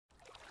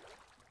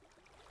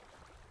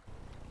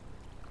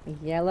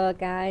Yellow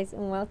guys,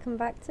 and welcome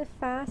back to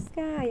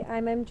FarSky.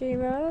 I'm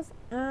MG Rose,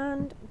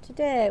 and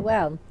today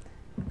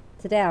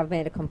I've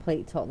made a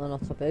complete total and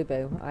utter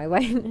boo-boo. I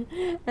went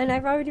and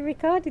I've already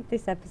recorded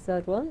this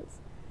episode once,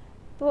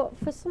 but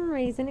for some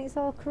reason it's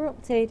all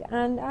corrupted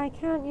and I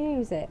can't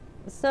use it.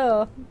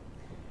 So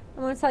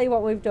I'm going to tell you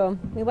what we've done.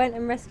 We went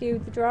and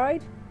rescued the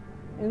droid,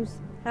 who's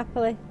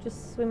happily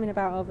just swimming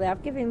about over there.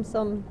 I've given him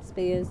some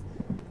spears.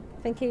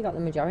 I think he got the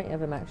majority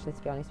of them actually,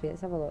 to be honest with you.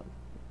 Let's have a look.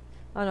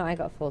 Oh no, I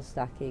got a full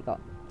stack, he got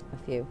a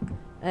few.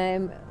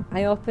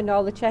 I opened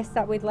all the chests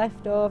that we'd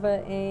left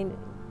over in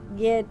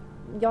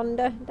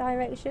yonder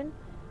direction,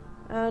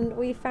 and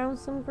we found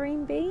some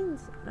green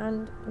beans,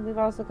 and we've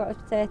also got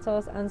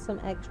potatoes and some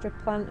extra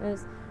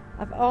planters.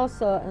 I've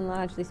also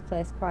enlarged this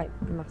place quite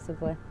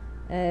massively.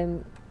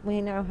 We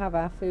now have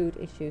our food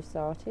issues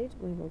sorted.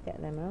 We will get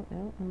them out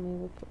now and we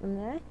will put them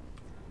there.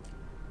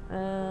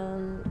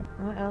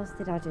 What else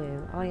did I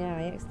do? Oh yeah,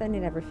 I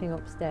extended everything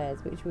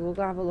upstairs, which we will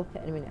go have a look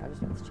at in a minute. I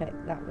just want to check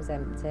that was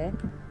empty.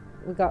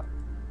 We've got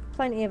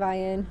plenty of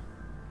iron,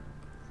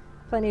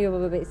 plenty of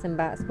other bits and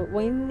bats, but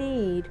we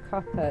need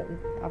copper.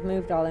 I've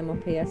moved all them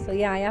up here, so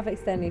yeah, I have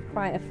extended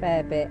quite a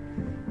fair bit.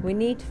 We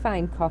need to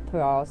find copper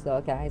ores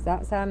though, guys.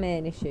 That's our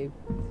main issue.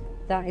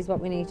 That is what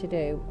we need to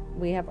do.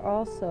 We have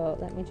also,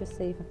 let me just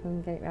see if I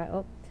can get it right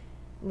up.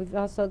 We've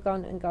also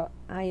gone and got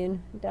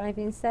iron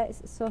diving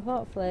sets, so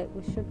hopefully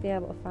we should be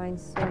able to find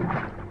some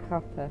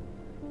copper.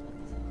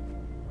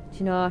 Do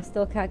you know, I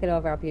still can't get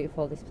over how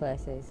beautiful this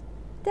place is.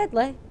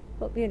 Deadly,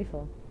 but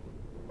beautiful.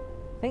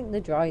 I think the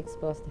droid's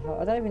supposed to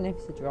help. I don't even know if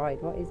it's a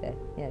droid. What is it?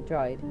 Yeah,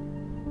 droid.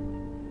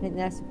 I think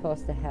they're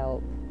supposed to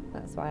help.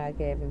 That's why I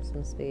gave him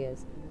some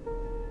spears.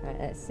 Right,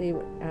 let's see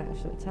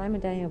what time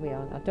of day are we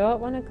on. I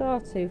don't want to go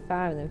too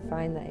far and then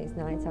find that it's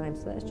night time,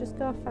 so let's just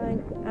go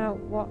find out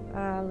what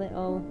our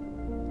little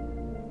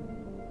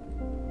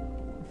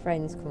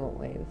friends come up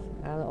with,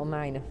 our little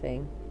miner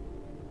thing.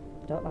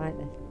 I don't like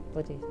the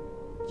bloody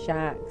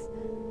sharks.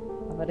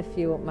 I've had a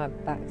few up my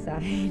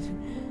backside.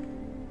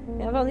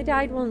 Yeah, I've only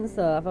died once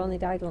though. I've only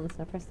died once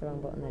and I pressed the wrong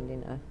button then,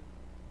 didn't I?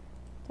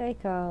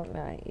 Take all.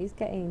 Right, he's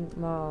getting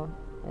more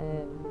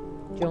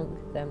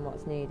junk than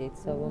what's needed,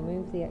 so we'll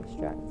move the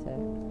extractor,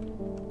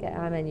 get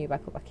our menu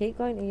back up. I keep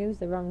going to use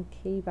the wrong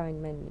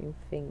keybind menu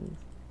things,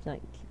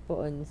 like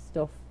buttons,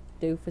 stuff,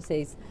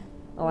 doofuses.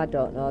 Oh, I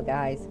don't know,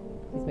 guys.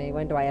 It's me.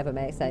 When do I ever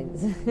make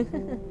sense?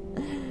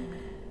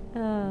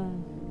 Oh,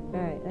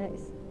 right,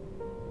 let's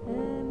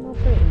we'll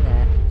put it in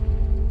there.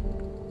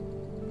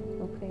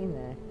 We'll put it in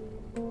there.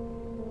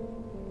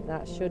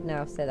 That should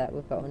now say that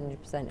we've got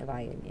 100% of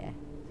iron, yeah.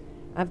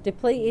 I've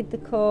depleted the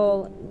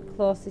coal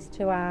closest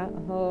to our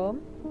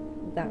home.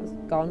 That's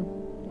gone.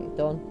 It's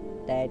done.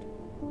 Dead.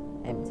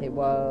 Empty.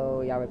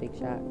 Whoa, you're a big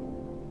shark.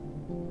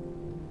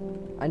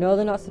 I know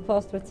they're not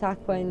supposed to attack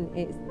when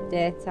it's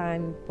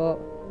daytime, but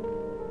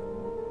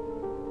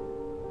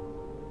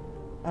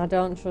I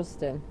don't trust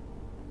them.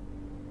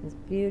 As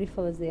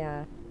beautiful as they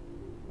are.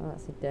 Oh,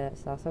 that's a dirt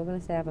sauce. I was going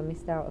to say, have I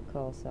missed out a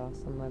coal sauce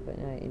somewhere, but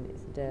no,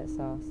 it's a dirt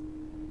sauce.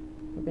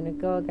 We're going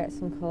to go get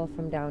some coal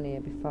from down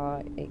here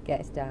before it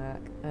gets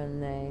dark,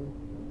 and then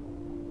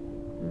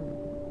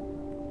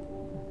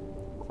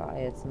I thought I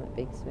heard something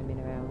big swimming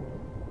around.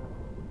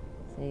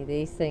 See,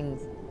 these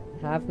things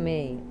have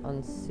me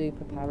on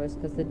superpowers,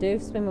 because they do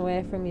swim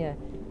away from you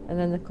and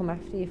then they come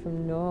after you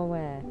from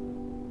nowhere.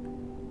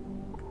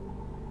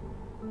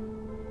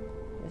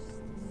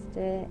 Just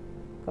stay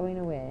going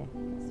away,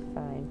 it's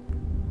fine.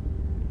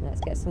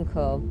 Let's get some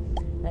coal.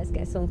 Let's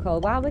get some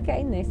coal. While we're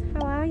getting this,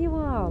 how are you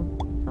all?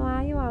 How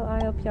are you all?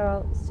 I hope you're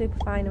all super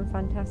fine and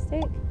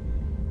fantastic.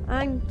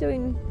 I'm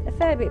doing a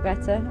fair bit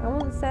better. I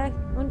won't say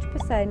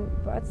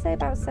 100%, but I'd say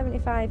about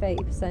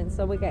 75-80%,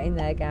 so we're getting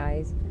there,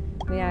 guys.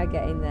 We are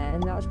getting there,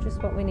 and that's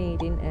just what we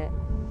need, isn't it?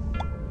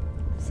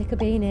 I'm sick of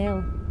being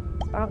ill.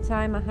 It's about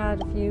time I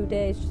had a few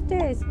days, just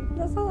days,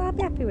 that's all I'll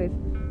be happy with.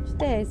 Just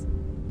days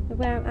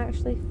where I'm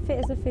actually fit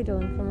as a fiddle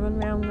and can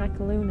run around like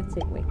a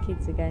lunatic with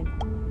kids again.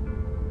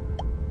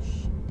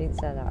 Shh, didn't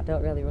say that. I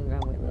don't really run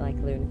around like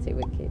a lunatic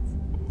with kids.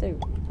 Do,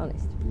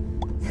 honest.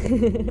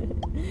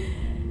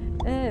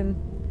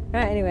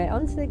 Right, anyway,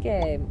 on to the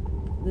game.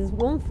 There's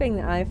one thing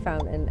that I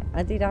found, and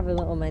I did have a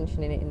little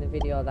mention in it in the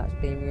video that's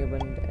been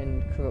ruined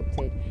and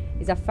corrupted,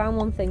 is I found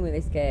one thing with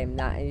this game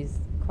that is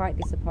quite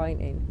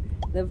disappointing.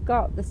 They've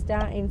got the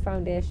starting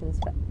foundations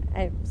for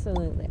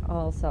absolutely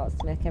all sorts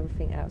to make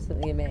everything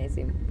absolutely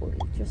amazing, but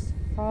it just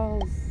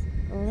falls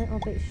a little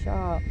bit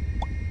short.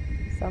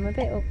 So I'm a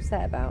bit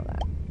upset about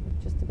that.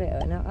 Just a bit,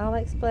 and I'll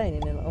explain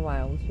in a little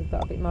while once we've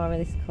got a bit more of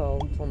this coal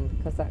done,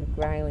 because that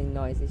growling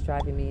noise is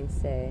driving me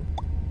insane.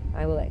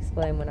 I will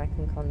explain when I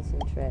can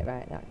concentrate.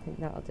 Right,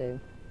 that'll do.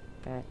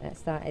 Right, let's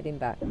start heading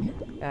back.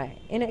 Right,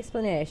 in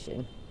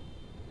explanation.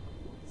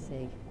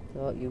 See,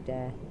 don't you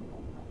dare.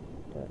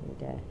 Don't you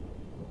dare.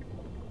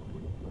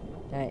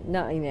 Right,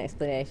 not in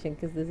explanation,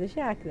 because there's a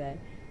shark there.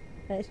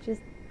 Let's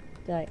just,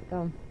 right, go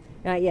on.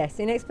 Right, yes,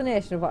 in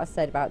explanation of what I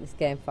said about this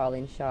game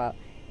falling short,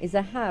 is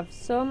I have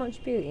so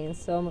much beauty and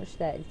so much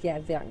there. Yeah,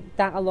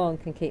 that alone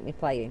can keep me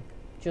playing.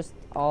 just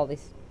all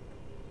this,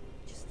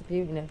 just the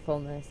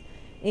beautifulness.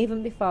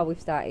 Even before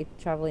we've started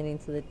travelling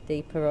into the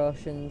deeper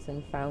oceans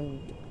and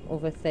found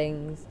other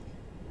things.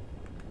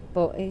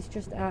 But it's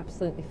just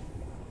absolutely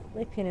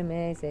flipping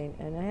amazing.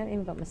 And I haven't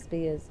even got my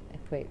spears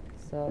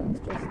equipped, so let's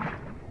just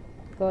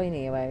go in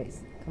here where it's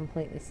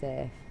completely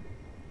safe.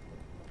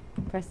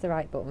 Press the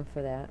right button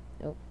for that.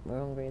 Oh, we're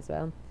hungry as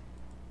well.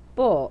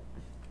 But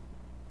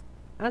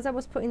as I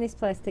was putting this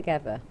place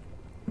together,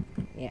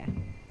 yeah,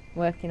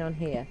 working on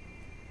here,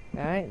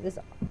 right, there's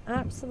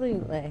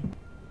absolutely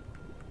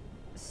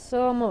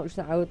so much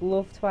that I would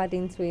love to add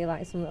into here,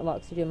 like some little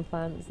oxygen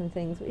plants and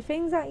things, which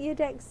things that you'd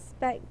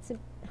expect to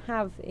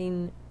have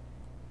in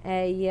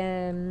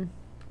a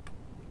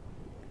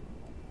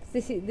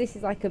this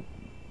is like a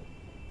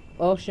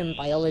ocean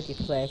biology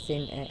place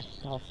in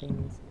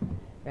dolphins,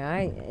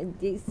 right?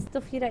 It's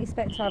stuff you'd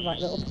expect to have, like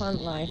little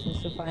plant life and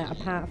stuff like that,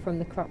 apart from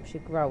the crops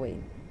you're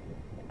growing,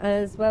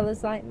 as well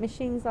as like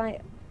machines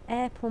like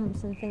air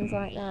pumps and things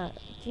like that.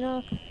 Do you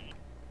know,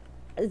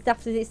 as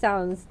daft as it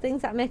sounds,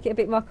 things that make it a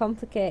bit more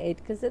complicated,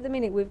 because at the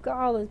minute we've got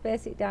all this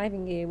basic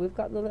diving gear, we've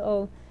got the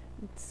little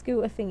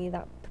scooter thingy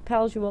that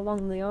propels you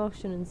along the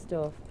ocean and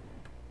stuff.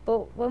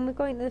 But when we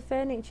go into the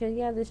furniture,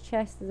 yeah, there's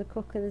chests, there's a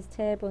cooker, there's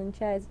table and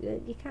chairs.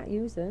 You can't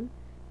use them.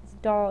 There's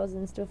doors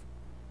and stuff.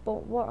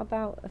 But what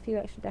about a few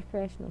extra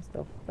decorational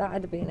stuff?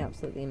 That'd have been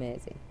absolutely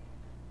amazing.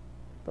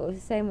 But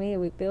it's the same way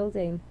with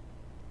building.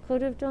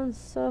 Could have done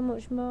so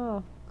much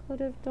more. Could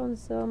have done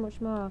so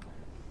much more.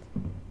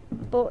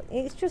 But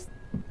it's just,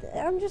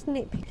 I'm just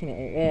nitpicking at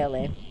it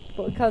really.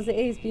 But because it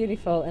is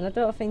beautiful, and I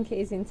don't think it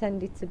is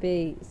intended to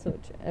be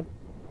such a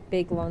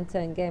big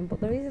long-term game, but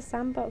there is a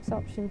sandbox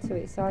option to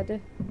it, so I'd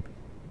have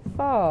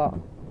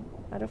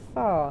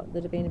thought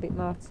there'd have been a bit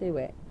more to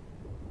it.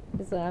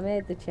 Because I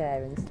made the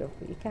chair and stuff,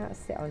 but you can't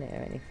sit on it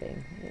or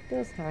anything. It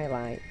does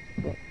highlight,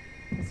 but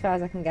as far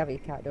as I can gather, you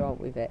can't do aught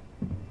with it.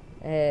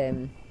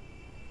 But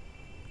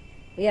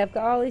yeah, I've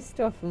got all this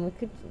stuff, and we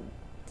could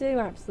do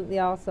absolutely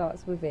all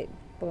sorts with it,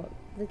 but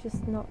they're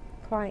just not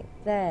quite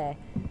there.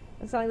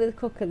 It's like with the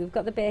cooker, they've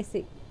got the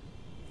basic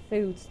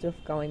food stuff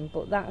going,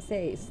 but that's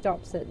it. It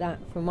stops at that.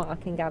 From what I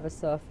can gather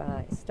so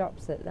far, it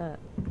stops at that,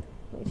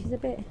 which is a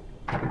bit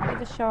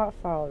of a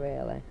shortfall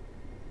really.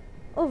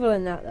 Other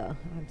than that though,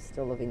 I'm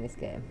still loving this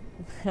game.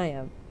 I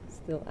am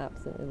still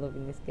absolutely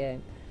loving this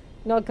game.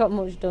 Not got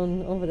much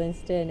done other than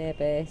staying near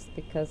base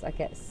because I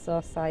get so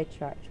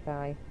sidetracked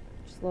by,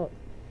 just look,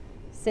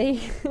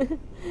 see,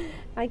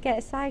 I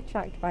get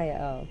sidetracked by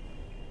it all.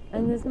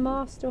 And there's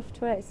more stuff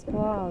to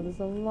explore. There's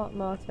a lot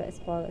more to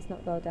explore. Let's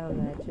not go down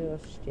there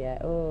just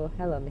yet. Oh,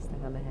 hello, Mr.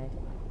 Hammerhead.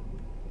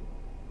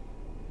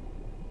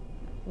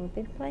 Well,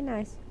 play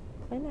nice.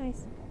 Play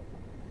nice.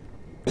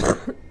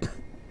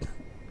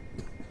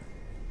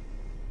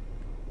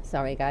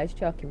 Sorry, guys.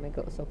 Choking my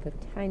guts up a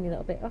tiny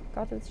little bit. Oh,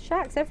 God, there's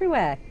sharks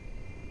everywhere.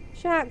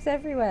 Sharks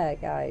everywhere,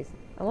 guys.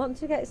 I want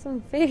to get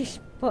some fish,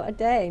 but I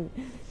don't.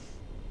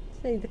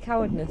 See, the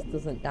cowardness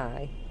doesn't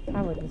die.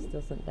 Cowardness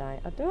doesn't die.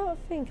 I don't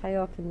think I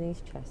opened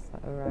these chests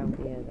that are around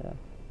here though.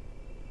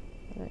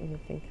 I don't even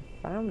think I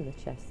found the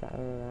chests that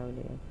are around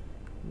here.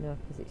 No,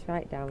 because it's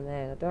right down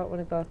there. And I don't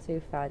want to go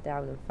too far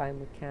down and find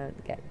we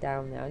can't get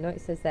down there. I know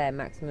it says there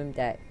maximum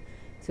depth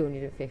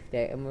 250,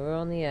 and we're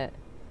only at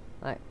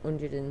like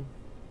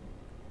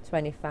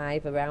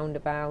 125 around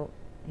about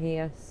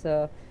here,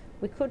 so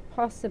we could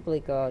possibly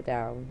go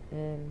down.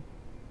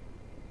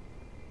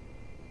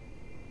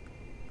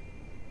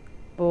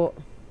 But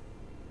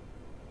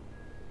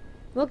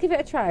we'll give it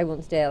a try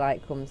once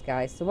daylight comes,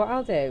 guys. So what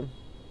I'll do,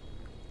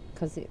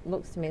 because it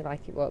looks to me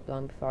like it won't be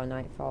long before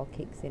nightfall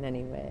kicks in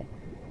anyway,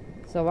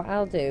 so what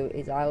I'll do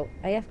is I'll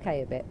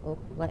AFK a bit,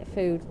 let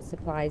food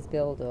supplies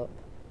build up.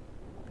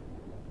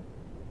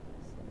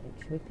 So,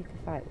 should we pick a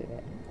fight with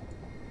it?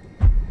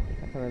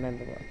 If I can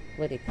remember what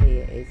bloody key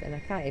it is. And I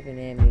can't even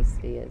aim these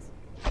spheres.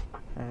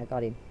 I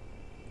got him.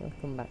 He'll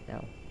come back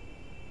now.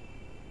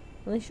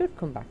 Well, he should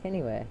come back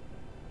anyway.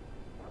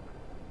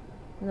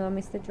 No,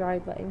 Mr.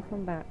 Droid, let him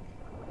come back.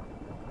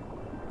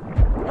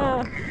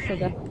 Ah,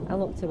 sugar. I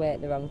looked away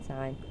at the wrong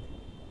time.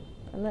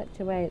 I looked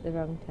away at the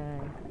wrong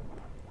time.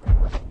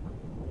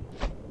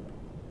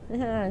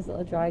 His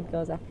little droid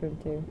goes after him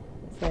too.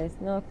 It says,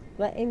 no,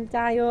 let him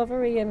die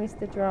over here,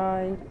 Mr.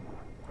 Droid.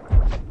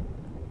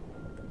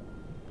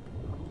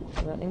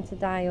 I want him to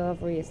die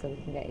over here so we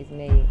can get his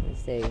meat, you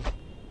see.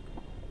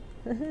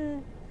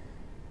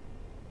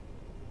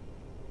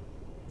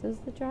 Does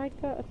the droid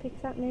go to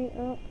pick that meat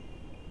up?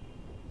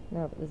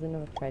 No, but there's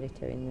another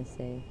predator in the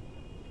sea.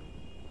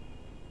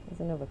 There's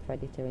another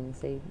predator in the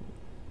sea.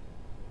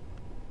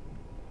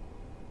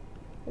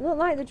 It looked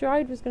like the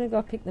droid was going to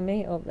go pick the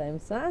meat up then.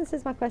 So that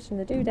answers my question.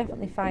 They do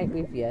definitely fight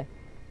with you.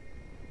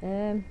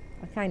 I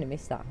kind of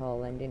missed that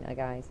whole end, didn't I,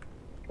 guys?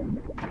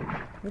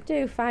 They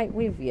do fight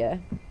with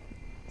you.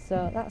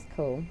 So that's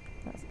cool.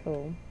 That's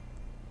cool.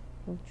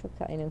 We'll chuck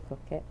that in and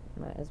cook it.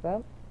 Might as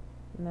well.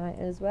 Might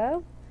as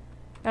well.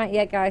 Right,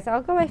 yeah, guys.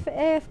 I'll go for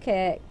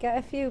AFK. Get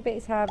a few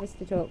bits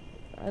harvested up.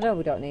 I know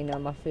we don't need no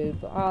more food,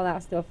 but all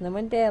that stuff. And then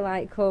when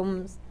daylight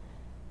comes,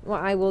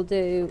 what I will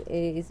do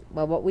is,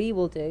 well, what we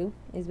will do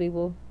is we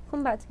will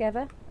come back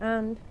together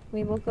and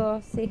we will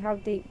go see how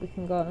deep we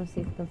can go and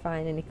see if we can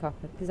find any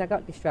copper, because I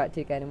got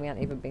distracted again and we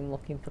haven't even been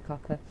looking for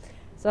copper.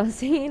 So I'll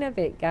see you in a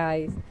bit,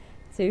 guys.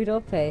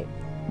 Toodle-pip.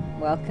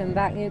 Welcome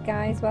back, you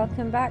guys.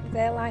 Welcome back.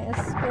 Daylight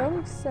has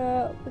sprung,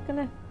 so we're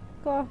gonna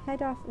go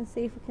head off and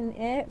see if we can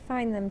A,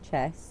 find them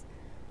chests,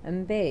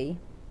 and B,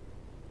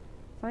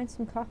 find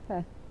some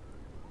copper.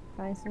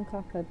 Find some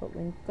copper, but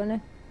we're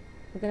gonna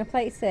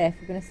play it safe.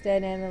 We're gonna stay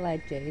near the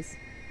ledges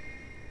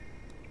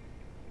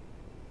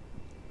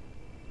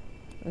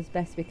as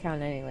best we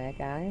can, anyway,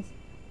 guys.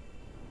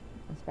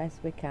 As best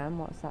we can.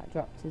 What's that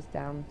dropped us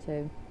down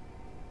to?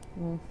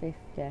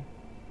 150.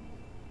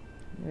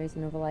 There is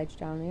another ledge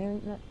down here,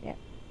 isn't there? Yep.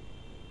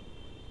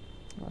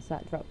 What's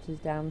that dropped us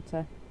down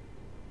to?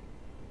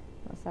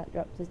 What's that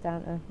dropped us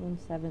down to?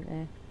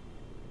 170.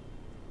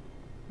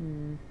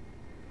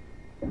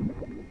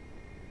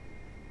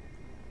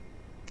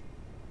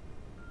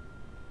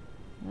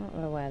 I don't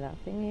know where that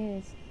thing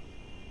is.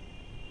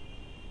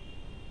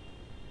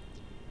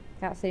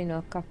 Can't see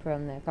no copper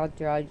on there. God,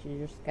 George, you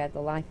just scared the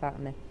life out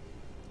of me.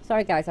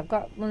 Sorry, guys, I've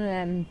got one of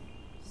them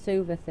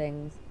Suva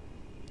things.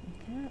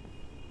 I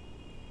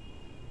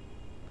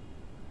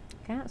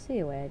can't see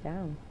a way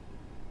down.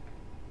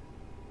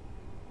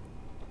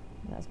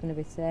 That's going to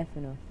be safe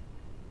enough.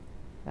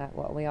 Right,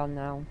 what are we on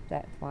now,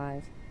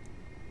 depth-wise?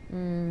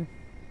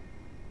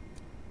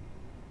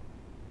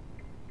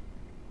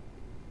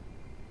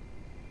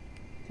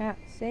 Can't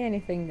see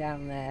anything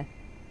down there.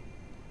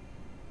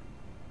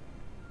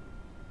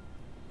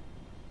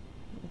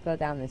 Let's go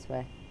down this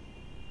way.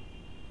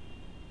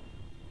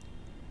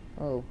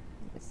 Oh,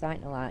 it's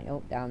starting to light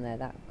up down there.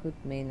 That could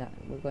mean that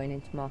we're going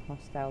into more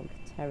hostile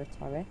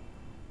territory.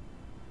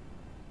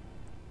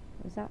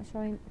 Is that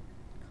showing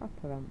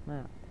copper on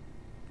map?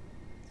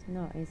 It's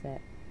not, is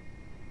it?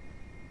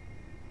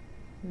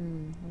 I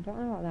don't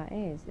know what that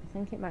is. I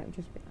think it might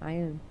just be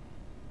iron.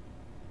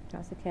 If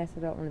that's the case,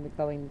 I don't want to be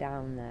going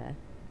down there.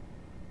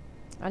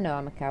 I know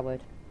I'm a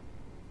coward.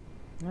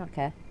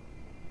 Okay.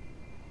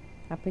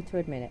 Happy to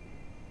admit it.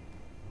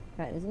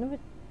 Right, there's another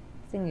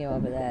thingy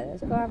over there.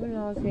 Let's go have a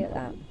nosy at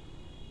that.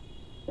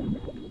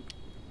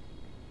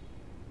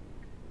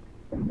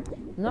 I'm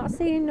not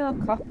seeing no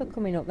copper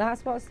coming up.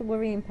 That's what's the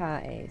worrying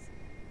part is.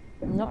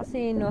 I'm not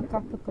seeing no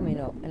copper coming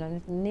up, and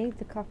I need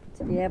the copper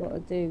to be able to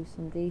do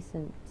some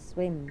decent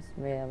swims,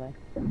 really.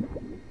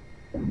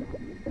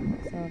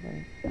 What's over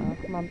here? Oh,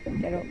 come on,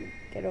 get up,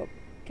 get up,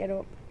 get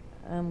up.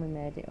 And we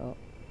made it up.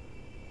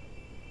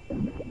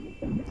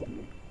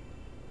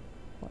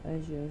 What,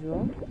 as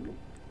usual,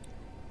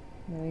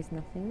 there is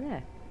nothing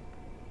there.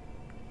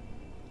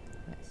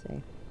 Let's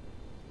see.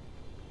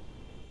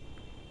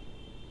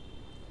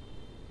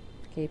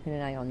 Keeping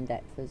an eye on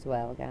depth as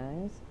well,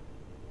 guys.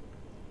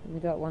 We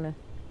don't want to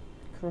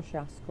crush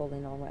our skull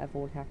in or whatever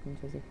would happen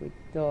to us if we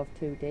dove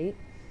too deep.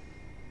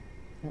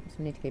 So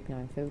we need to keep an eye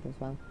on food as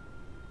well.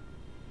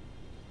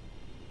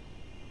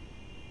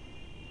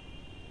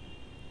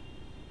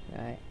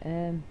 Right,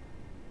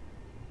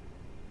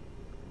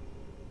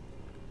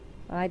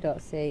 I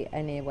don't see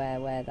anywhere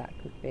where that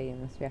could be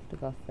unless we have to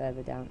go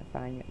further down to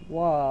find it.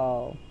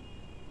 Whoa!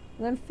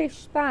 And then fish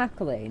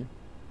sparkling.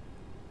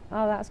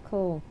 Oh, that's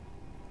cool.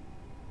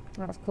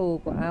 That's cool,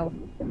 but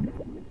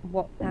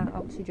what our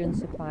oxygen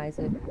supplies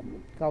are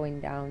going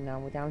down now.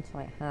 We're down to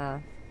like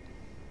half.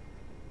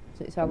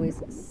 So it's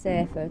always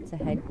safer to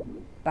head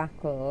back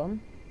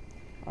home.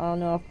 Oh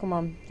no, come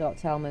on, don't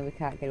tell me we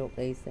can't get up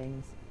these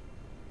things.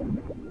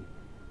 Come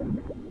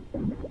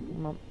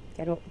on,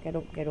 get up, get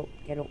up, get up,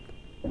 get up.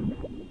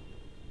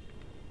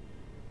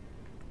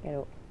 Get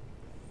up.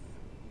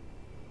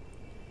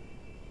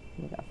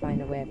 We've got to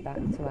find a way back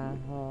to our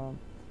home,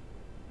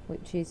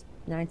 which is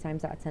 9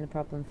 times out of 10 a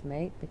problem for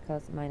me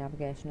because my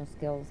navigational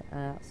skills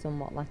are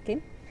somewhat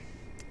lacking,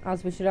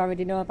 as we should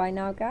already know by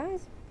now,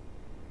 guys.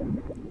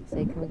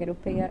 See, can we get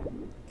up here?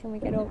 Can we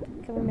get up?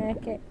 Can we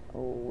make it?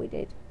 Oh, we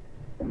did.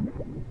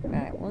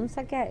 Right, once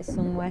I get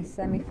somewhere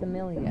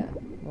semi-familiar,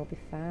 we'll be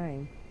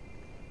fine.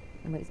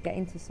 And it's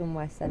getting to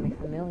somewhere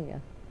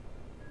semi-familiar.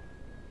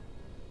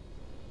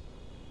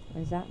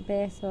 Is that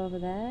base over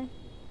there?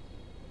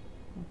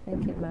 I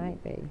think it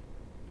might be.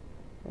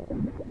 But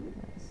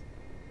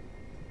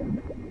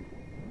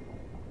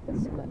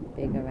there's something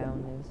big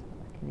around us.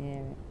 I can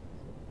hear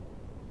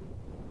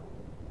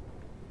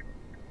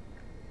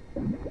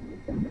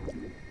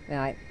it.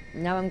 Right,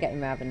 now I'm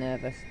getting rather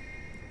nervous.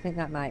 I think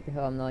that might be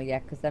home though, yeah,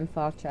 because them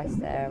 4 chests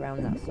there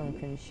around that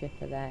sunken ship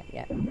are there.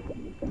 Yeah.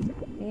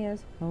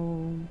 Here's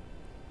home.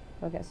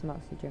 Go get some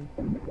oxygen.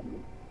 I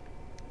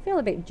feel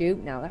a bit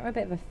duped now. That was a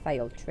bit of a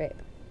failed trip.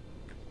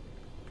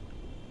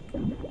 I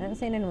haven't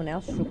seen anyone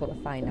else struggle to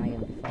find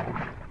iron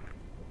before.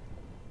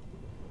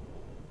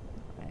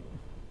 Right.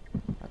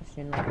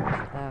 Oxygen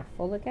levels are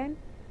full again.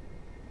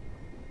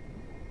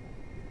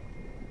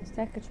 Let's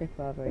take a trip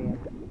over here.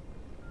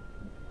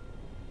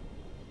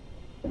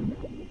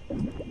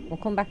 We'll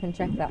come back and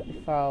check that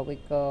before we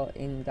go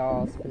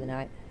indoors for the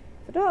night.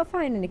 If I don't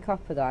find any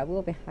copper though, I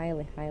will be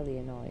highly, highly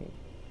annoyed.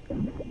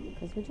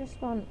 because we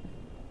just want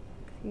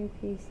a few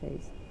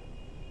pieces.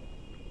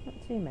 Not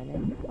too many.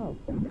 Oh,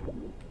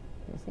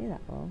 didn't see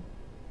that wall.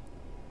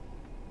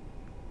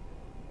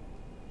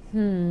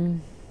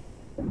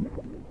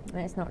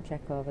 Let's not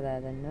check over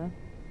there then, no.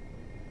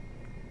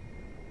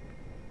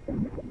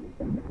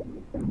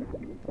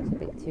 It's a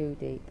bit too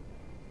deep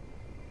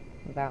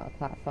without a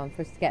platform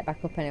for us to get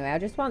back up anyway. I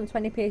just want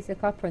 20 pieces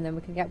of copper and then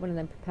we can get one of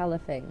them propeller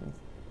things.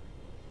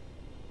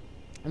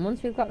 And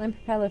once we've got them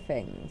propeller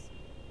things,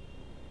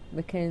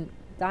 we can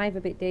dive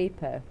a bit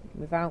deeper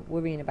without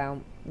worrying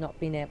about not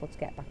being able to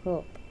get back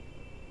up.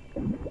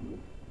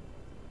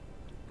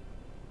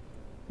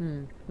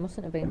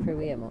 Mustn't have been through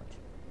here much.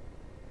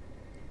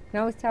 I can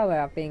always tell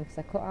where I've been because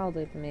I cut all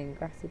the main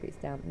grassy bits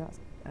down. That's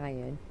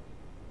iron.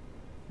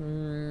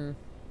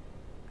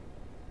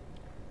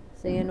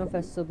 See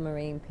another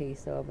submarine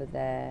piece over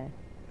there.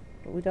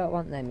 But we don't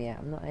want them yet.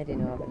 I'm not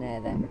heading over near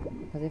them.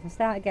 Because if I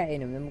start getting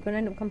them, then we're going to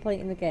end up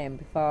completing the game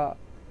before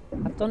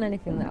I've done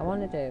anything that I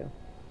want to do.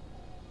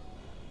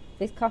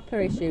 This copper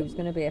issue is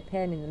going to be a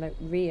pain in the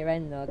rear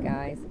end though,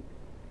 guys. It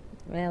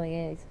really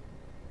is.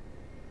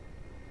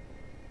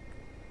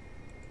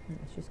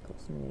 Let's just cut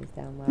some of these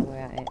down while we're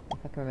at it.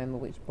 If I can remember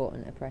which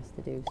button to press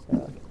to do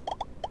so.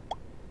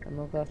 And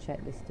we'll go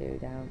check this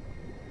dude out.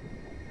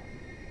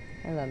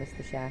 Hello,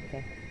 Mr.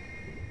 Sharky.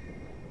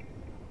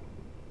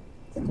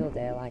 It's still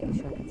daylight, you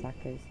shouldn't attack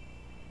us.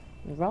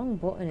 The wrong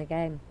button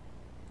again.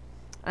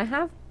 I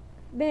have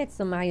made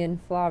some iron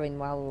flooring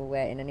while we were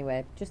waiting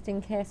anyway, just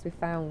in case we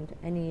found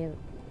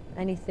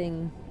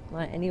anything,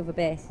 like any other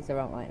bases or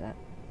out like that.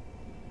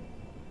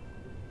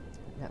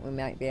 That we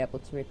might be able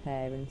to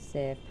repair and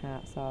save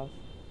parts of.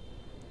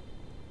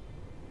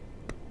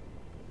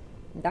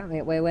 Damn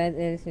it, where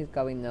this is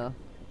going though.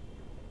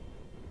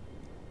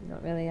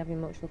 Not really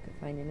having much luck at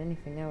finding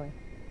anything, are we?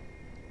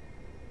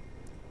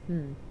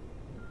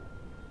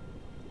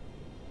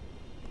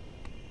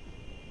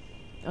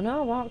 I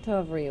know I walked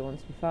over here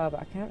once before,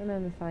 but I can't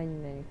remember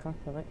finding any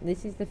copper. Like,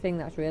 this is the thing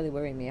that's really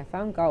worrying me. I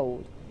found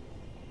gold,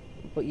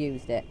 but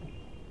used it.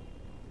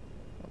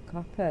 But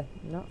copper,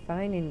 I'm not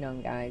finding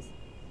none, guys.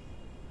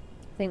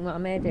 I think what I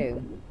may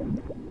do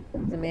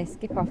is I may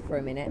skip off for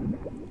a minute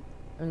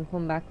and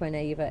come back when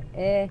either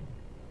A,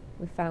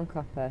 we found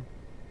copper,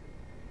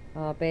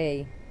 or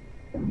B,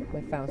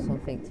 we found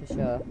something to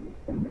show.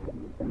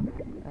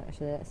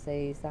 Actually, let's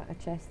see, is that a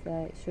chest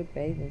there? It should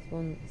be. There's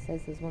one, it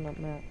says there's one up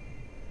there.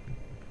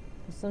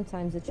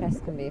 Sometimes a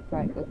chest can be a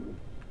quite good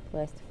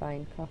place to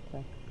find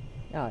copper.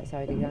 Oh, it's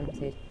already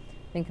emptied.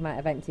 I think I might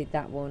have emptied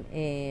that one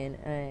in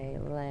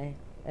a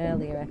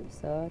earlier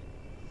episode.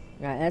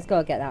 Right, let's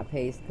go get that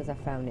piece because I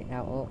found it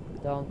now. Oh,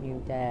 don't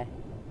you dare.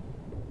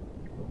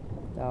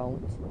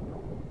 Don't.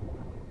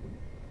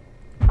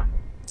 I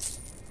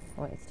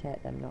wanted to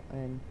take them, not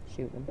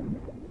shoot them.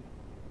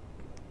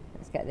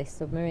 Let's get this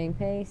submarine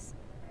piece.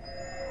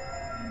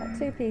 Got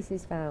 2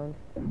 pieces found.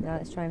 Now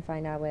let's try and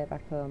find our way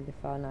back home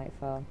before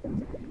nightfall.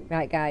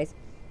 Right, guys.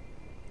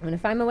 I'm going to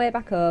find my way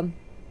back home.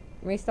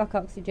 Restock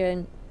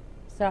oxygen.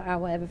 Sort out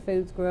whatever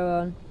food's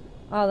grown.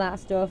 All that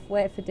stuff.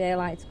 Wait for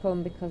daylight to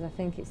come because I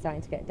think it's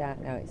starting to get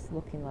dark now. It's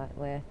looking like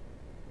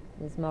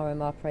there's more and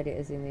more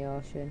predators in the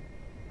ocean.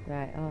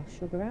 Right. Oh,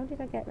 sugar. How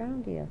did I get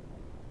round here?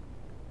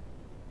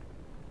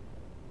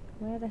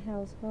 Where the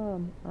hell's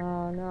home?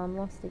 Oh, no. I'm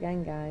lost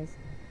again, guys.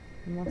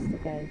 I'm lost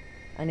again.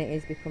 And it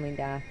is becoming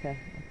darker.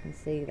 I can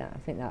see that. I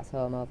think that's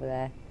home over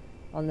there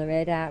on the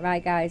radar.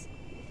 Right, guys.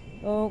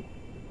 Oh,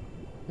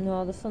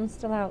 no, the sun's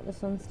still out. The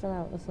sun's still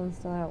out. The sun's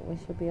still out. We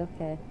should be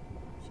okay.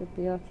 Should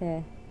be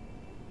okay.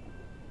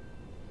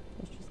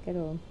 Let's just get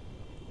home.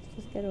 Let's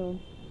just get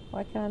home.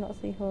 Why can I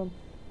not see home?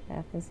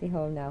 I can see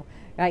home now.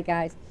 Right,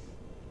 guys.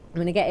 I'm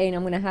going to get in.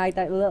 I'm going to hide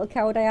that little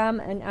coward I am.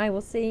 And I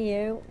will see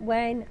you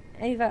when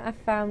either I've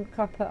found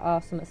copper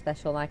or something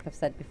special like I've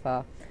said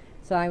before.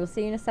 So I will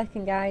see you in a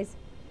second, guys.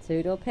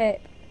 Toodle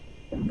pip.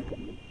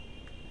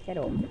 Get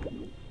up.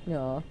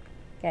 No.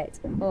 Get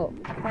up.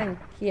 Thank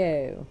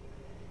you.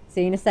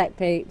 See you in a sec,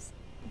 peeps.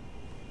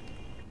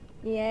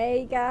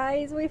 Yay,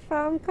 guys. We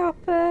found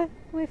copper.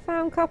 We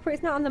found copper.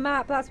 It's not on the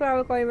map. That's where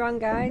we're going wrong,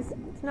 guys.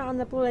 It's not on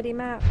the bloody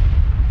map.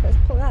 So let's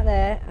put that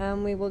there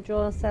and we will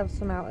draw ourselves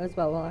some out as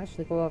well. We'll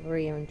actually go over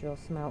here and draw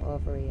some out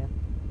over here.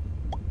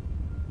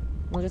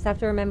 We'll just have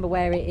to remember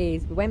where it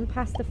is. We went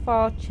past the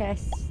 4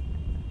 chests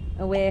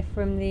away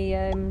from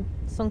the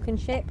sunken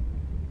ship,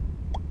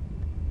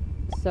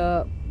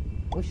 so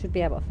we should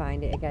be able to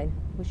find it again.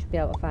 We should be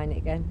able to find it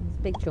again. There's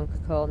a big chunk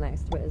of coal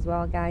next to it as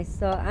well, guys,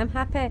 so I'm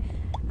happy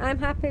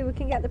we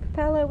can get the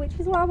propeller, which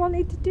is what I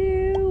wanted to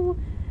do.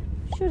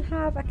 Should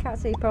have, I can't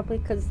see properly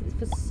because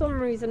for some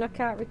reason I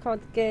can't record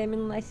the game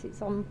unless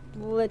it's on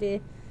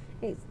bloody,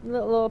 it's a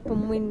little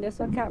open window,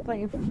 so I can't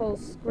play in full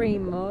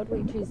screen mode,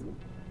 which is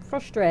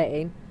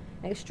frustrating,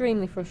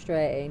 extremely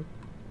frustrating.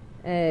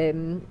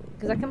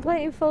 Because I can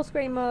play it in full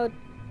screen mode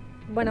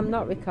when I'm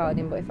not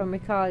recording, but if I'm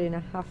recording I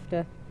have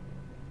to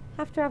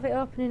have it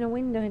open in a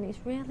window, and it's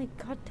really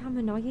goddamn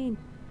annoying.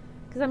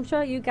 Because I'm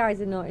sure you guys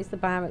have noticed the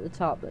bar at the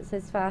top that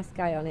says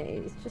FarSky on it.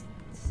 It's just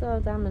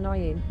so damn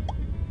annoying.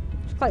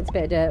 Just collect a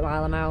bit of dirt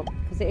while I'm out,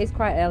 because it is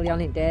quite early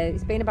on in day.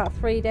 It's been about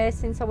 3 days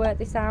since I worked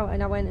this out,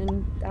 and I went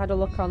and had a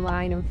look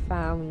online and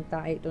found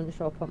that it doesn't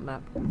show up on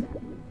map.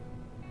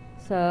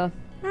 So,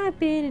 I've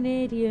been an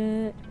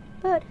idiot,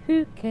 but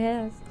who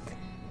cares?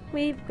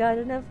 We've got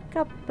enough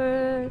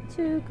copper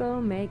to go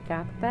make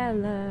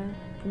acapella.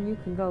 And you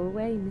can go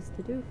away,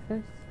 Mr.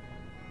 Doofus.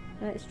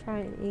 Let's try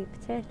and eat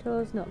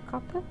potatoes, not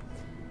copper.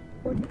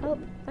 Would it help?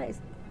 Let's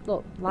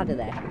look, ladder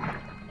there.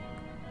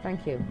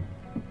 Thank you.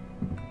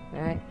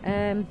 Right,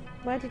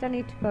 where did I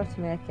need to go to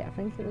make it? I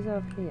think it was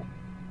over here.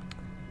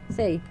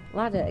 See,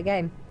 ladder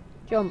again.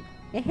 Jump.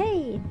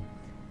 Hey!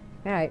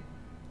 Right,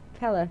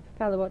 propeller,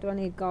 what do I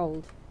need?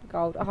 Gold.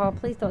 Oh,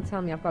 please don't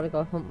tell me I've got to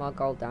go hunt more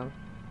gold down.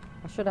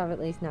 I should have at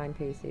least 9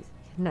 pieces.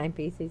 9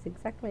 pieces,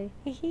 exactly.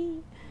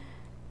 Hehe.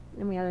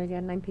 And we already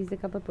had 9 pieces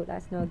of copper, but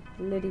that's no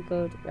bloody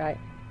good. Right,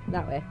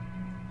 that way.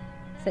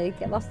 So you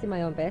get lost in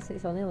my own base,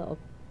 it's only a little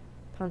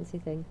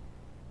pantsy thing.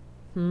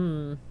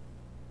 We're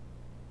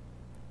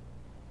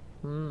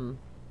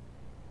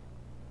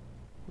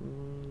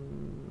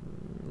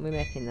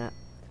making that.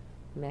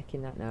 We're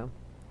making that now.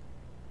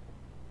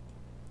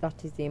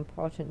 That is the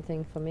important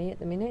thing for me at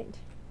the minute.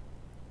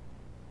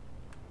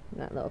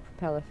 That little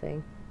propeller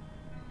thing.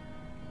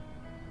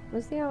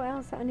 Was there what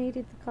else that I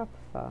needed the copper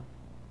for?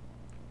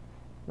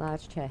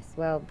 Large chest.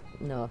 Well,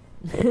 no.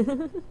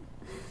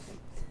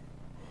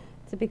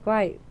 To be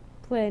quite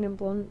plain and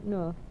blunt,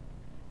 no.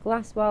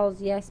 Glass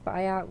walls, yes, but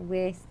I aren't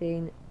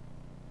wasting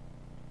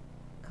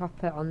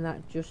copper on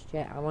that just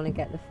yet. I want to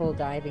get the full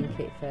diving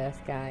kit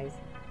first, guys.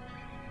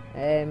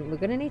 We're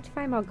going to need to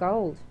find more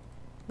gold.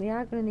 We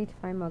are going to need to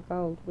find more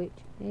gold, which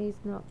is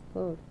not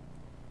good.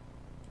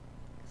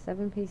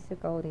 7 pieces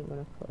of gold ain't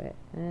going to cut it.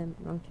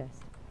 Wrong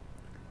chest.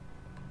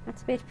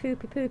 That's a bit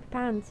poopy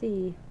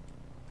panty.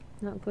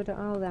 Not good at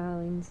all,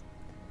 darlings.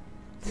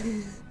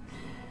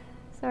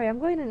 Sorry, I'm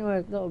going into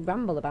a little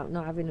ramble about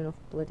not having enough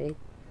bloody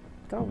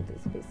gold.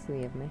 It's a bit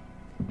silly of me.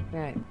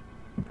 Right,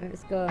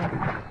 let's go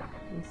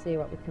and see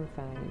what we can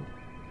find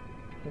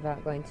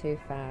without going too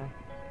far.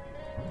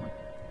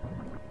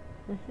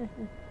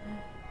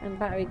 And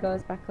battery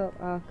goes back up.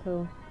 Oh,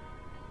 cool.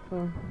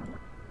 Cool.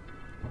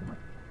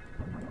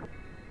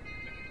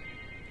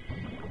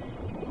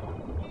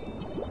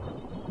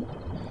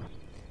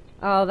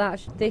 Oh,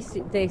 this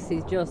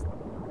is just,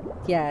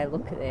 yeah,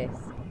 look at this.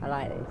 I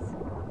like this.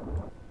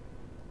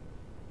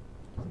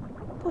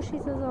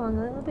 Pushes us along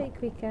a little bit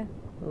quicker.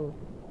 Oh,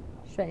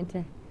 straight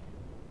into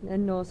a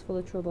nose full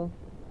of trouble.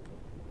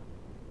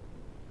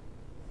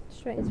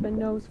 Straight into a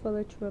nose full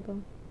of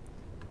trouble.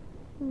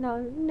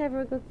 No, never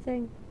a good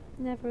thing.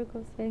 Never a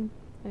good thing.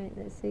 Right,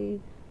 let's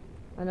see.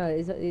 I know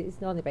it's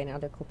only been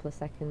out a couple of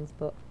seconds,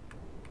 but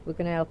we're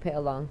going to help it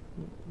along.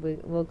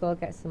 We'll go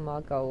get some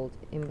more gold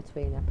in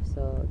between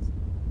episodes,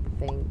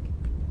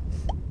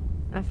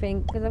 I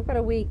think, because I've got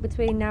a week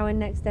between now and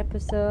next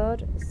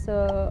episode,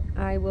 so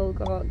I will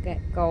go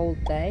get gold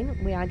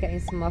then. We are getting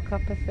some more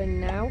copper for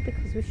now,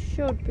 because we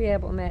should be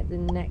able to make the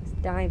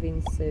next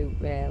diving suit,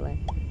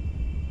 really.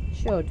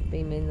 Should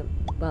be,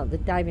 well, the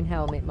diving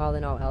helmet more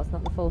than all else,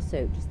 not the full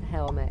suit, just the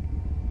helmet.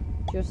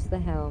 Just the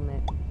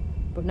helmet.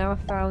 But now I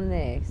found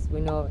this,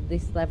 we know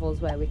this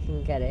level's where we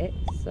can get it,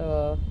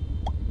 so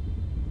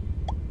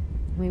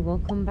we will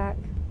come back,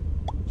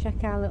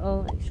 check our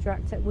little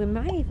extractor. We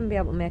might even be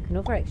able to make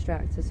another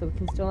extractor so we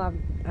can still have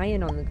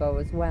iron on the go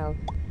as well.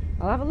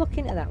 I'll have a look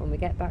into that when we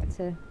get back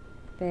to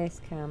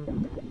base camp.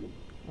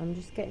 I'm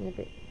just getting a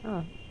bit,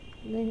 oh,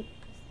 the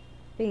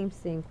beams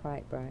seem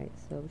quite bright,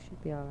 so we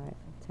should be alright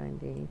for the time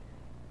being.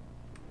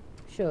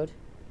 Should.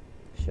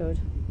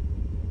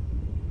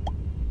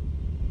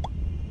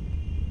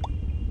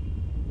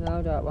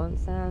 No, don't want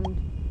sand.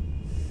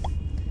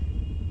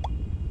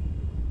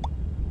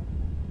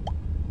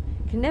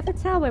 Can never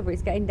tell whether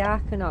it's getting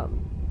dark or not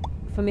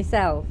for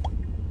myself,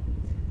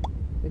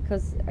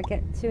 because I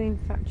get too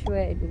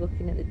infatuated with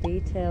looking at the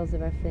details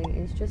of everything.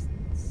 It's just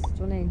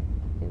stunning.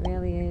 It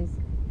really is.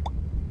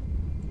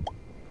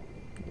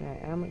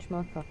 Right, how much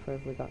more copper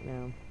have we got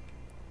now?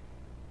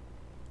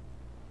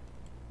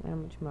 How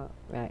much more?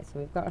 Right, so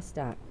we've got a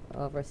stack,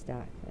 over a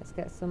stack. Let's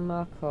get some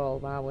more coal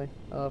while we're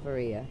over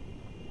here.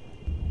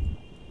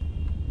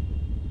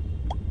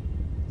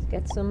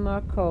 Get some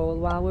more coal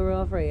while we're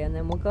over here, and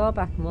then we'll go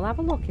back and we'll have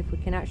a look if we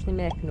can actually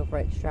make another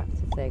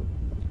extractor thing.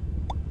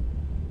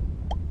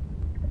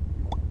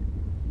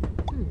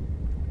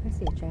 I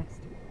see a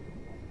chest.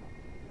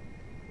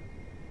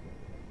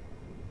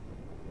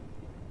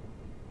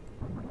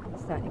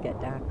 It's starting to get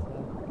dark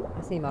though.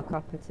 I see more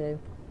copper too.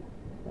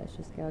 Let's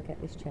just go get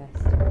this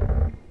chest.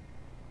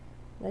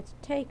 Let's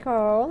take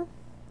all.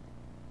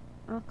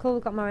 Oh cool,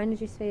 we've got more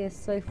energy spheres,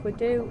 so if we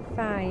do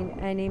find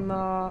any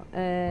more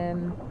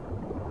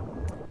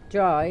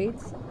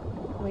droids,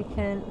 we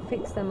can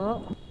fix them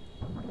up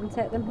and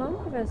take them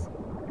home with us.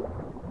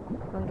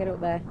 Come on, get up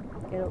there.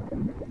 Get up.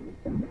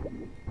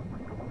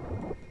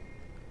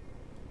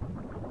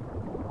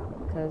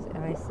 Because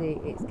I see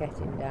it's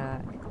getting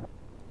dark.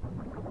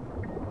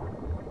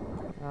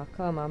 Oh,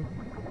 come on.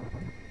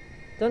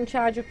 Don't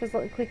charge up as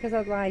quick as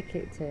I'd like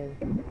it to.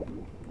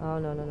 Oh,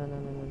 no, no, no, no, no,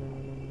 no, no, no,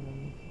 no,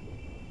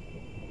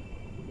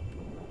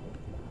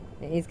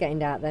 no. It is getting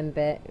dark then,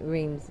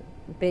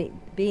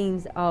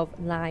 beams of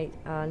light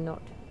are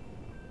not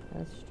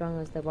as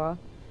strong as they were.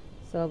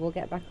 So we'll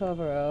get back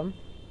over home.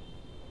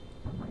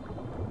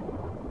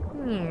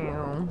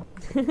 Meow.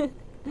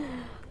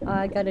 Oh,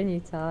 I got a new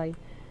toy.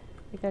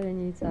 I got a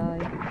new toy.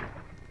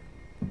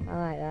 I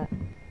like that.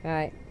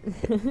 Right.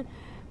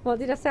 What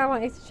did I say I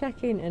wanted to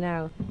check into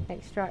now?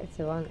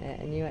 Extractor, wasn't it?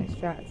 A new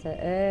extractor.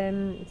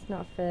 It's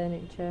not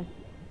furniture.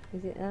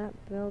 Is it that?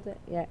 Build it?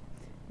 Yeah.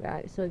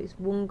 Right, so it's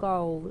 1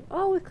 gold.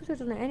 Oh, we could have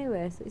done it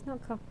anyway, so it's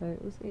not copper,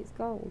 it's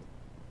gold.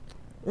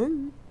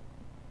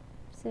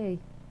 See,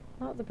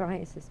 not the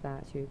brightest of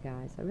sparks, you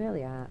guys. I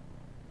really are.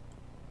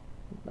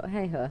 But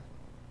hey ho.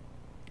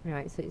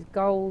 Right, so it's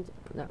gold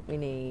that we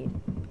need.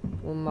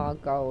 1 more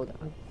gold.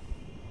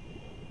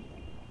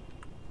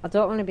 I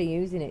don't want to be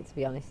using it, to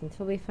be honest,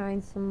 until we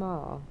find some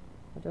more.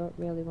 I don't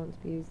really want to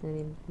be using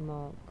any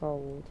more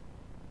gold.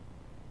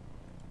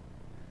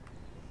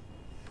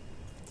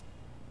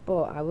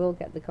 But I will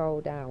get the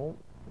gold out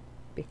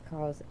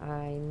because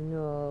I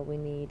know we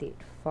need it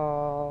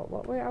for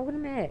what are we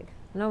going to make.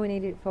 I know we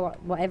need it for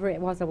whatever it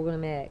was I was going to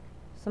make.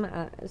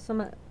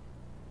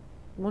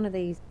 One of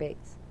these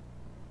bits.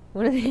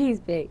 One of these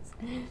bits.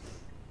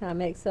 That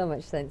makes so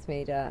much sense to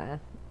me,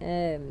 don't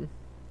I?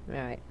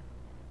 Right.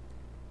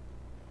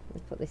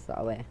 Let's put this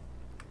away.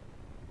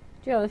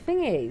 Do you know, the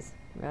thing is,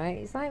 right,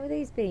 it's like with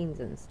these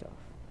beans and stuff.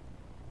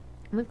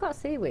 We've got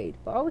seaweed,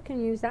 but all we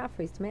can use that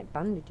for is to make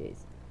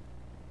bandages.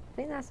 I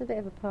think that's a bit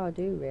of a poor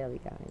do, really,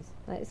 guys.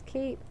 Let's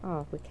keep...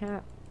 Oh, we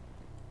can't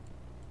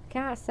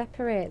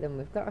separate them.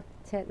 We've got to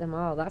take them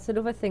all. That's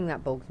another thing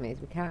that bugs me, is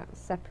we can't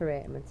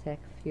separate them and take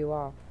a few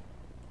off.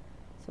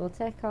 So we'll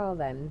take all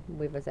them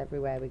with us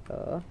everywhere we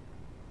go.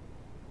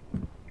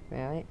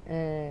 Right.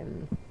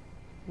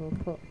 We'll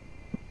put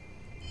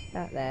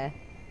that there.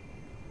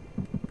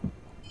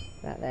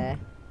 That there.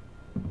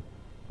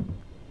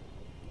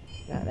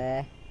 That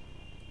there.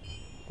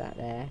 That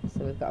there.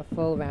 So we've got a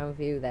full round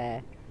view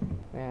there.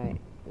 Right,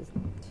 there's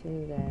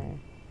 2 there.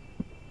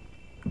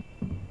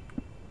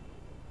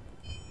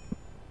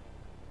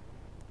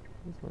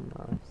 There's 1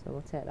 more, so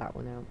we'll take that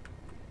one out.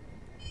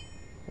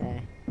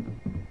 There.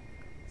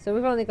 So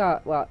we've only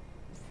got, what,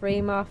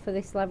 3 more for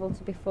this level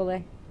to be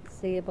fully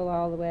seeable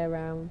all the way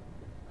around.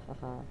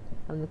 Haha,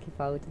 I'm looking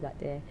forward to that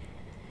day.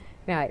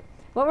 Right,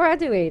 what were I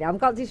doing? I've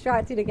got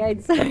distracted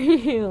again,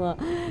 sorry.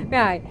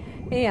 Right,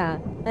 yeah,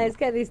 let's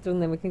get this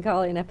done then. We can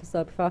call it an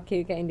episode before I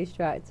keep getting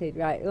distracted.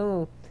 Right,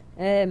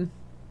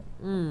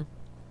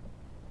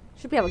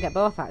 should be able to get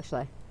both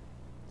actually.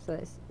 So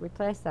let's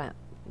replace that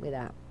with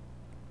that.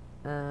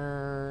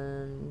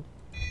 And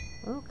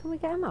oh, can we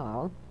get them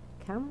all?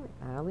 Can we?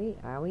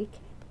 Are we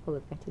capable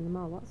of getting them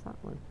all? What's that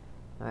one?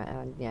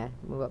 Alright, yeah,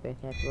 we won't be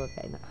capable of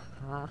getting that.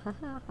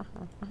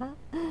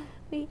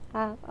 We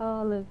have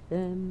all of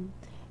them.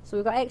 So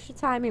we've got extra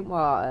time in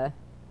water.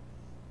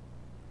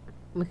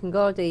 We can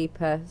go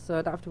deeper, so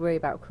I don't have to worry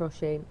about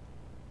crushing.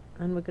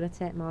 And we're going to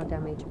take more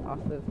damage off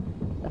of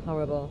the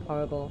horrible,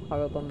 horrible,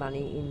 horrible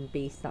man-eating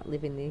beasts that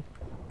live in the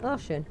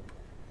ocean.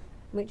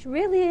 Which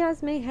really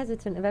has me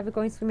hesitant of ever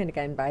going swimming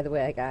again, by the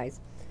way, guys.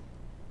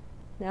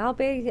 Now,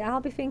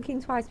 I'll be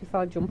thinking twice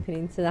before jumping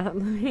into that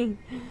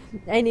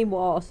any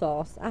water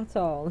source at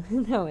all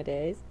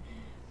nowadays.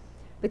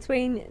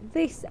 Between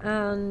this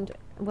and,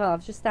 well,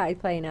 I've just started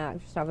playing Ark,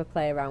 just to have a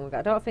play around with it.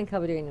 I don't think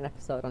I'll be doing an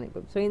episode on it,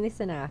 but between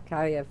this and Ark,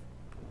 I have,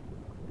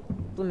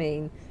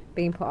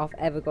 being put off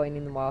ever going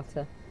in the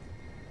water.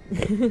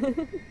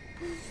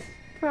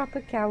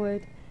 Proper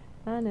coward.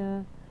 I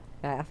know.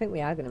 Right, I think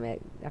we are going to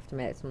have to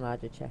make some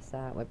larger chests,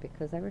 aren't we?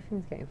 Because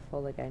everything's getting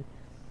full again.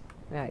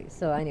 Right,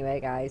 so anyway,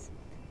 guys.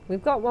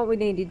 We've got what we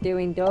needed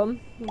doing done.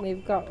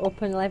 We've got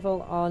up and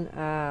level on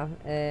our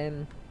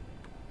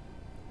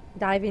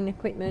diving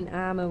equipment,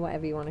 armour,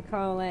 whatever you want to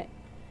call it.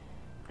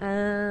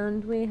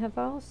 And we have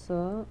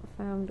also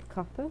found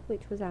copper,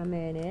 which was our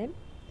main aim.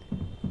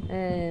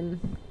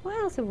 What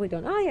else have we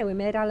done? Oh yeah, we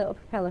made our little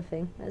propeller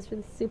thing. That's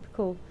really super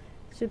cool.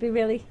 Should be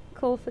really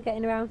cool for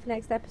getting around for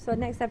next episode.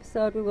 Next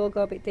episode we will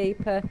go a bit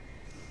deeper.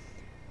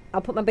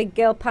 I'll put my big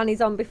girl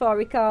panties on before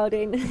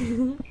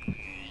recording.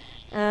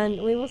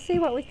 And we will see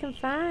what we can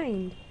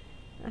find,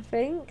 I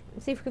think.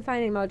 See if we can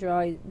find any more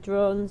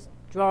droids.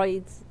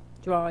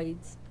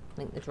 I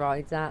think the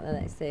droids, aren't they?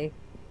 Let's see.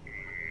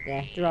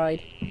 Yeah,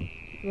 droid.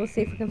 We'll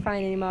see if we can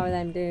find any more of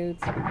them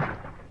dudes.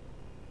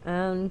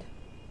 And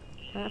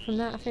apart from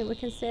that, I think we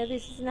can say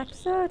this is an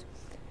episode.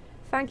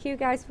 Thank you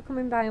guys for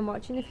coming by and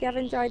watching. If you have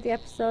enjoyed the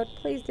episode,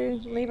 please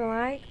do leave a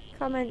like.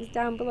 Comments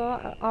down below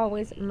are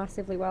always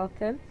massively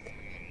welcome.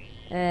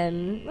 Let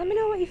me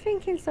know what you're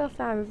thinking so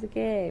far of the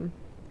game.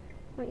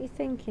 What you're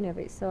thinking of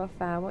it so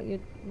far.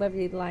 Whether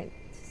you'd like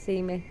to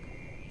see me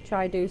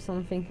try do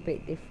something a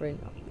bit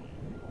different.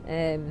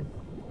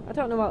 I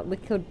don't know what we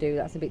could do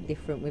that's a bit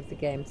different with the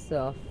game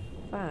so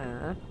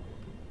far,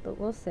 but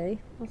we'll see.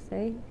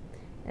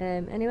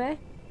 Anyway,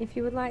 if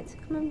you would like to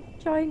come and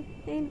join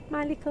in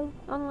my little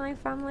online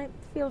family,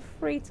 feel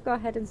free to go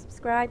ahead and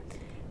subscribe.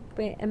 It'd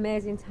be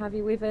amazing to have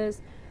you with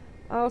us.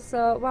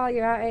 Also, while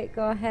you're at it,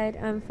 go ahead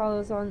and follow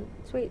us on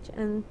Twitch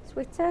and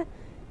Twitter.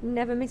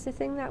 Never miss a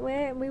thing that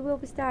way. And we will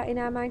be starting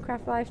our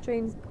Minecraft live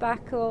streams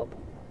back up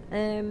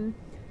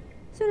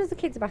as soon as the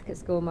kids are back at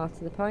school, more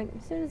to the point.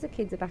 As soon as the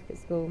kids are back at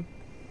school.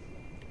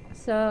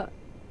 So,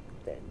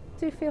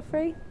 do feel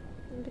free.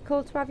 It'd be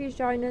cool to have you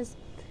join us.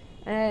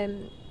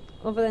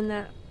 Other than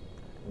that,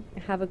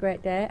 have a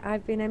great day.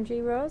 I've been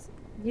MG Rose.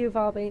 You've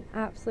all been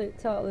absolute,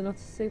 total and utter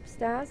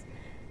superstars.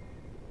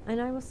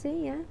 And I will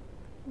see you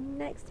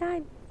next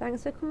time.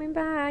 Thanks for coming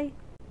by.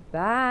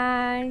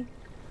 Bye.